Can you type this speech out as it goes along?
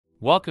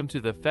Welcome to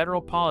the Federal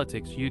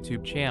Politics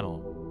YouTube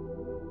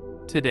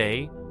channel.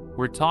 Today,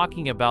 we're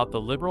talking about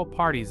the Liberal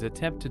Party's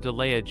attempt to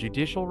delay a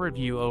judicial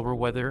review over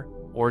whether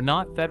or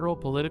not federal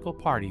political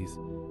parties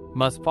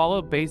must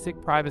follow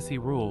basic privacy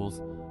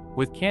rules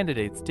with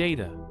candidates'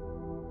 data.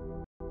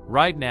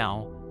 Right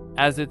now,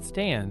 as it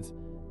stands,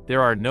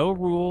 there are no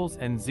rules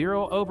and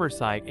zero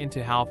oversight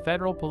into how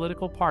federal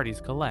political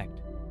parties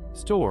collect,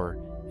 store,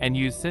 and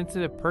use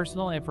sensitive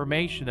personal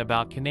information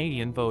about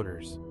Canadian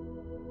voters.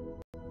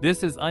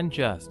 This is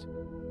unjust,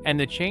 and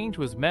the change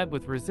was met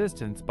with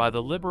resistance by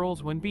the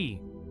Liberals when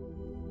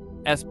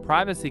B.'s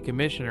Privacy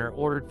Commissioner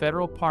ordered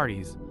federal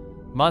parties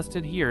must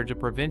adhere to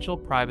provincial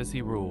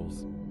privacy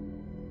rules.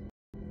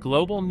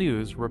 Global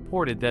News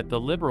reported that the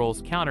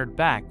Liberals countered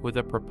back with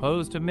a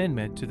proposed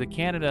amendment to the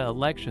Canada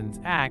Elections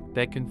Act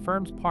that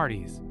confirms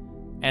parties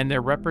and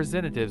their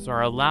representatives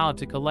are allowed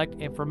to collect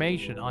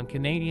information on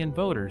Canadian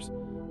voters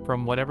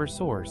from whatever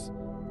source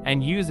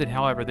and use it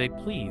however they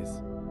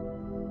please.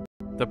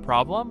 The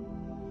problem?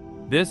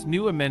 This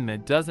new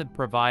amendment doesn't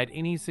provide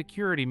any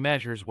security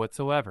measures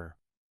whatsoever.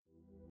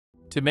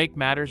 To make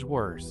matters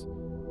worse,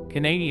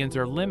 Canadians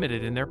are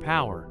limited in their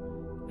power,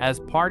 as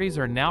parties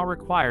are now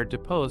required to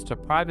post a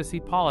privacy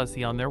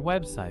policy on their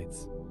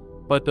websites.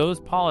 But those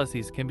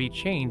policies can be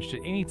changed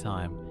at any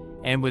time,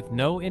 and with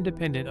no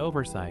independent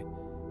oversight,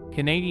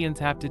 Canadians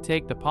have to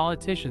take the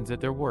politicians at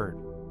their word.